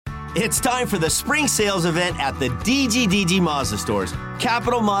It's time for the spring sales event at the DGDG Mazda stores.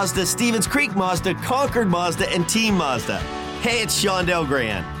 Capital Mazda, Stevens Creek Mazda, Concord Mazda, and Team Mazda. Hey, it's Shondell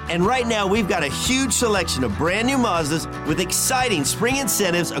Grand. And right now, we've got a huge selection of brand new Mazdas with exciting spring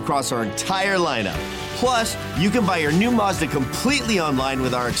incentives across our entire lineup. Plus, you can buy your new Mazda completely online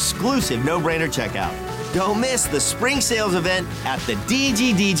with our exclusive no-brainer checkout. Don't miss the spring sales event at the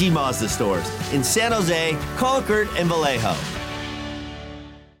DGDG Mazda stores in San Jose, Concord, and Vallejo.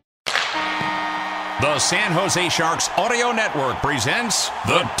 The San Jose Sharks Audio Network presents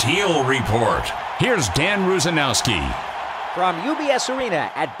the Teal Report. Here's Dan Rusanowski. From UBS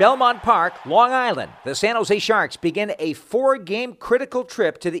Arena at Belmont Park, Long Island, the San Jose Sharks begin a 4-game critical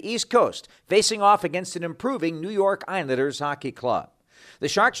trip to the East Coast, facing off against an improving New York Islanders hockey club. The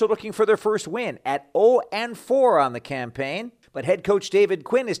Sharks are looking for their first win at 0-4 on the campaign, but head coach David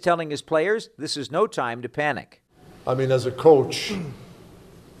Quinn is telling his players this is no time to panic. I mean, as a coach,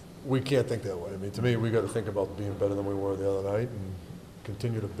 we can't think that way. I mean, to me, we got to think about being better than we were the other night and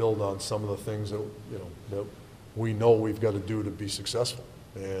continue to build on some of the things that, that we know we've got to do to be successful.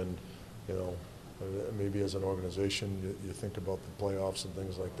 And, maybe as an organization, you think about the playoffs and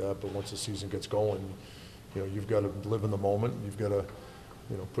things like that, but once the season gets going, you've got to live in the moment. You've got to,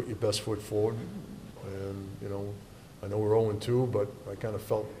 put your best foot forward. And, I know we're 0-2, but I kind of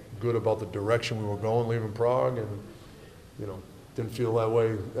felt good about the direction we were going leaving Prague, and, didn't feel that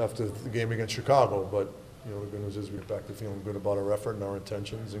way after the game against Chicago. But, the good news is we're back to feeling good about our effort and our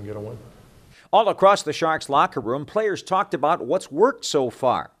intentions and get a win. All across the Sharks locker room, players talked about what's worked so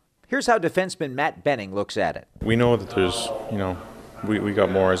far. Here's how defenseman Matt Benning looks at it. We know that there's, we got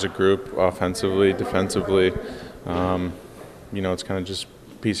more as a group, offensively, defensively. It's kind of just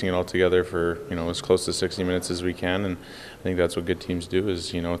piecing it all together for, as close to 60 minutes as we can. And I think that's what good teams do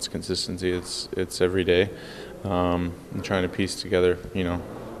is, it's consistency. It's every day. And trying to piece together,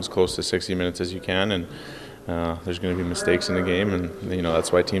 as close to 60 minutes as you can. And there's going to be mistakes in the game, and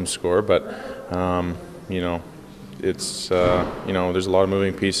that's why teams score. But it's there's a lot of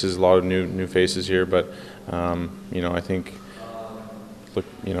moving pieces, a lot of new faces here. But I think, look,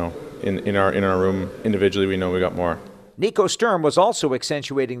 in our room individually, we know we got more. Nico Sturm was also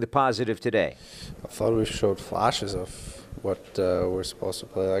accentuating the positive today. I thought we showed flashes of what we're supposed to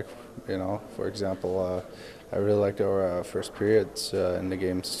play like. For example, I really liked our first periods in the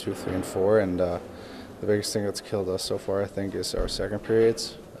games 2, 3, and 4, and the biggest thing that's killed us so far, I think, is our second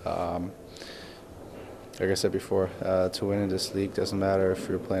periods. Like I said before, to win in this league doesn't matter if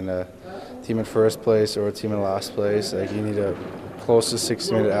you're playing a team in first place or a team in last place. Like, you need a close to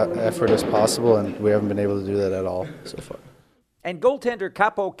 60-minute effort as possible, and we haven't been able to do that at all so far. And goaltender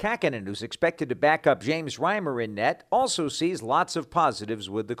Kaapo Kähkönen, who's expected to back up James Reimer in net, also sees lots of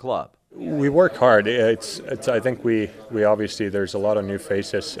positives with the club. We work hard. I think we obviously, there's a lot of new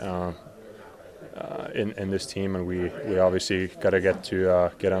faces in this team, and we obviously got to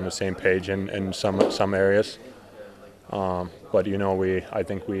get on the same page in some areas. But I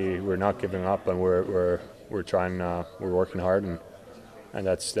think we're not giving up, and we're trying. We're working hard, and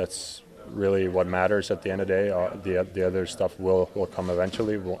that's really what matters at the end of the day. The other stuff will come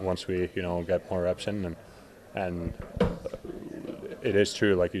eventually once we get more reps in, and it is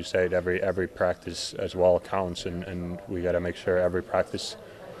true, like you said, every practice as well counts, and we got to make sure every practice.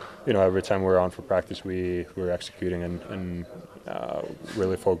 Every time we're on for practice, we're executing and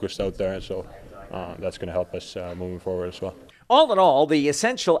really focused out there. So that's going to help us moving forward as well. All in all, the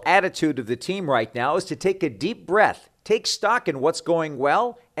essential attitude of the team right now is to take a deep breath, take stock in what's going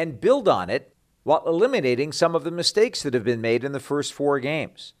well, and build on it while eliminating some of the mistakes that have been made in the first 4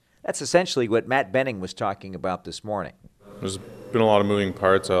 games. That's essentially what Matt Benning was talking about this morning. There's been a lot of moving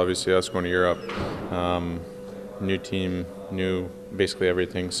parts, obviously, us going to Europe. New team, new basically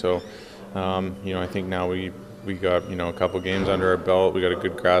everything. So, I think now we got, a couple games under our belt. We got a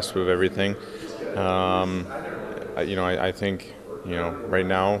good grasp of everything. I think, right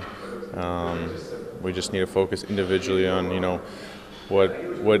now, we just need to focus individually on,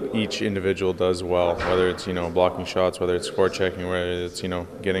 what each individual does well, whether it's, blocking shots, whether it's forechecking, whether it's,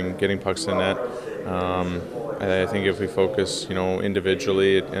 getting pucks in net. I think if we focus,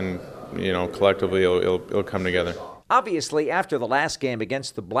 individually and, collectively, it'll come together. Obviously, after the last game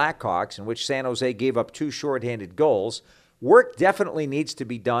against the Blackhawks, in which San Jose gave up 2 shorthanded goals, work definitely needs to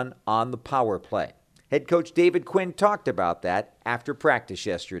be done on the power play. Head coach David Quinn talked about that after practice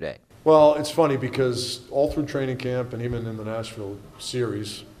yesterday. Well, it's funny because all through training camp and even in the Nashville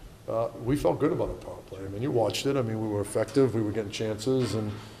series, we felt good about our power play. I mean, you watched it. I mean, we were effective. We were getting chances, and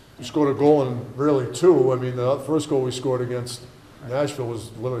we scored a goal and really 2. I mean, the first goal we scored against Nashville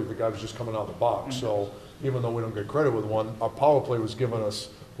was literally the guy was just coming out of the box. So even though we don't get credit with one, our power play was giving us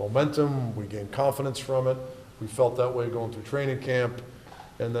momentum. We gained confidence from it. We felt that way going through training camp.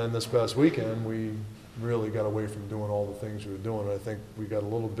 And then this past weekend, we really got away from doing all the things we were doing. I think we got a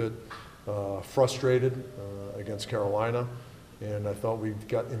little bit frustrated against Carolina, and I thought we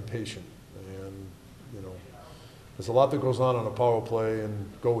got impatient. And, you know, there's a lot that goes on a power play, and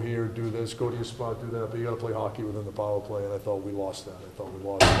go here, do this, go to your spot, do that, but you got to play hockey within the power play, and I thought we lost that. I thought we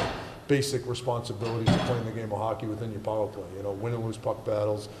lost the basic responsibilities of playing the game of hockey within your power play. You know, win and lose puck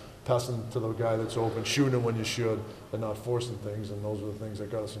battles, passing to the guy that's open, shooting when you should, and not forcing things, and those are the things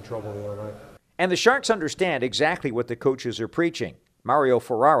that got us in trouble the other night. And the Sharks understand exactly what the coaches are preaching. Mario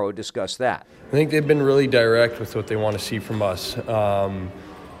Ferraro discussed that. I think they've been really direct with what they want to see from us.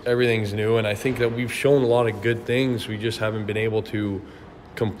 Everything's new, and I think that we've shown a lot of good things. We just haven't been able to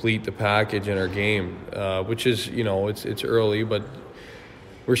complete the package in our game, which is, you know, it's early, but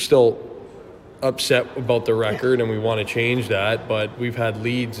we're still upset about the record, and we want to change that. But we've had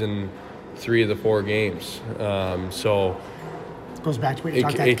leads in 3 of the 4 games, so it goes back to what you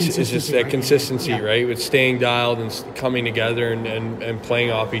talked about. It's just that consistency, right? It's staying dialed and coming together and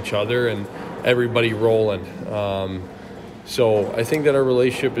playing off each other and everybody rolling. So I think that our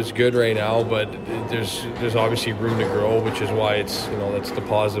relationship is good right now, but there's obviously room to grow, which is why it's, you know, that's the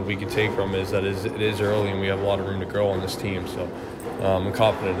positive we can take from it, is that it is early and we have a lot of room to grow on this team. So I'm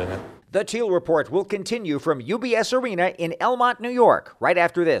confident in it. The Teal Report will continue from UBS Arena in Elmont, New York, right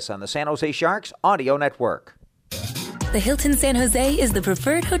after this on the San Jose Sharks Audio Network. The Hilton San Jose is the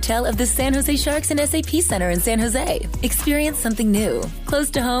preferred hotel of the San Jose Sharks and SAP Center in San Jose. Experience something new. Close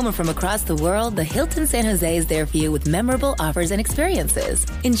to home or from across the world, the Hilton San Jose is there for you with memorable offers and experiences.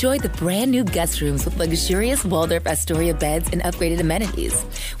 Enjoy the brand new guest rooms with luxurious Waldorf Astoria beds and upgraded amenities.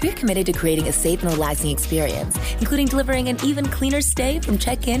 We're committed to creating a safe and relaxing experience, including delivering an even cleaner stay from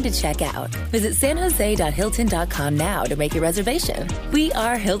check-in to check-out. Visit sanjose.hilton.com now to make your reservation. We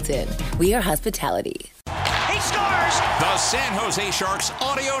are Hilton. We are hospitality. He scores! The San Jose Sharks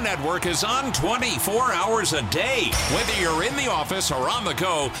Audio Network is on 24 hours a day. Whether you're in the office or on the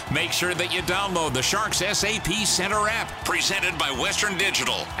go, make sure that you download the Sharks SAP Center app, presented by Western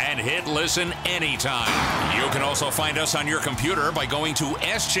Digital, and hit listen anytime. You can also find us on your computer by going to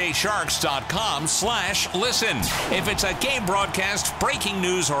sjsharks.com/listen. If it's a game broadcast, breaking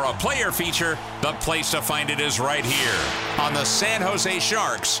news, or a player feature, the place to find it is right here on the San Jose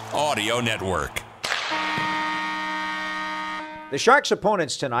Sharks Audio Network. The Sharks'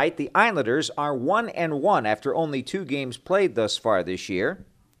 opponents tonight, the Islanders, are 1-1 after only 2 games played thus far this year.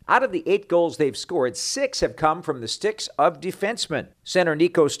 Out of the 8 goals they've scored, 6 have come from the sticks of defensemen. Center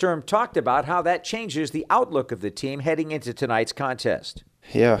Nico Sturm talked about how that changes the outlook of the team heading into tonight's contest.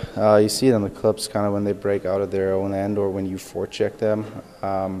 Yeah, you see it in the clips kind of when they break out of their own end or when you forecheck them.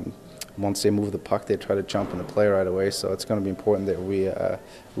 Once they move the puck, they try to jump in the play right away. So it's going to be important that we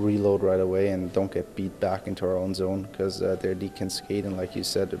reload right away and don't get beat back into our own zone, because their D can skate, and like you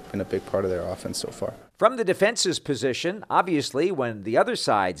said, they've been a big part of their offense so far. From the defense's position, obviously, when the other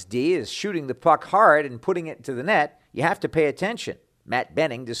side's D is shooting the puck hard and putting it to the net, you have to pay attention. Matt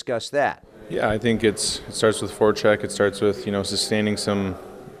Benning discussed that. Yeah, I think it starts with forecheck. It starts with, you know, sustaining some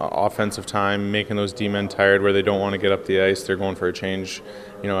offensive time, making those D-men tired where they don't want to get up the ice. They're going for a change,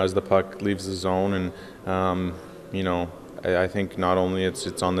 you know, as the puck leaves the zone. And, you know, I think not only it's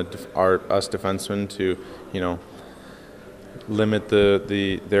on us defensemen to, you know, limit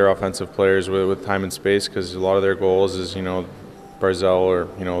their offensive players with time and space, because a lot of their goals is, you know, Barzal or,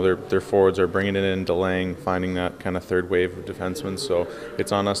 you know, their forwards are bringing it in, delaying, finding that kind of third wave of defensemen. So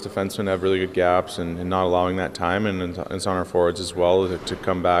it's on us defensemen to have really good gaps and not allowing that time, and it's on our forwards as well to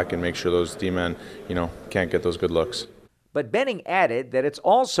come back and make sure those D-men, you know, can't get those good looks. But Benning added that it's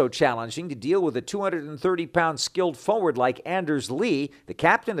also challenging to deal with a 230-pound skilled forward like Anders Lee, the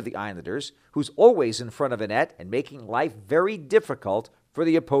captain of the Islanders, who's always in front of a net and making life very difficult for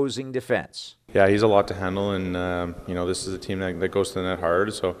the opposing defense. Yeah, he's a lot to handle, and you know, this is a team that goes to the net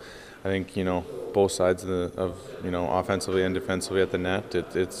hard. So I think, you know, both sides of you know, offensively and defensively at the net,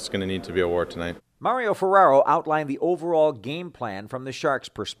 it's going to need to be a war tonight. Mario Ferraro outlined the overall game plan from the Sharks'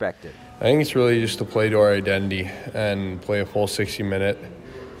 perspective. I think it's really just to play to our identity and play a full 60-minute.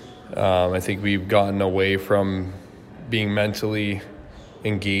 I think we've gotten away from being mentally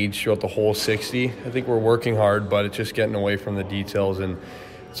engaged throughout the whole 60. I think we're working hard, but it's just getting away from the details, and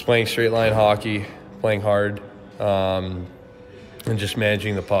it's playing straight line hockey, playing hard, and just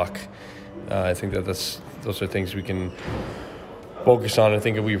managing the puck. I think that those are things we can focus on. I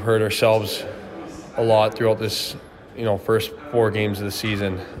think that we've hurt ourselves a lot throughout this, you know, first 4 games of the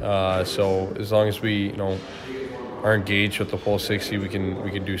season. So as long as we, you know, are engaged with the full 60, we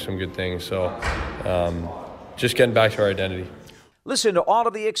can do some good things. So just getting back to our identity. Listen to all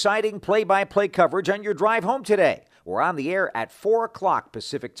of the exciting play-by-play coverage on your drive home today. We're on the air at 4 o'clock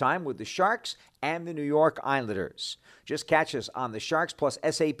Pacific time with the Sharks and the New York Islanders. Just catch us on the Sharks Plus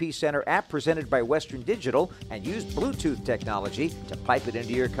SAP Center app presented by Western Digital and use Bluetooth technology to pipe it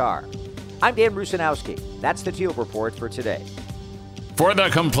into your car. I'm Dan Rusanowski. That's the Teal Report for today. For the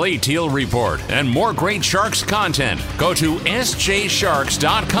complete Teal Report and more great Sharks content, go to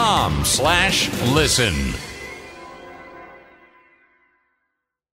sjsharks.com/listen.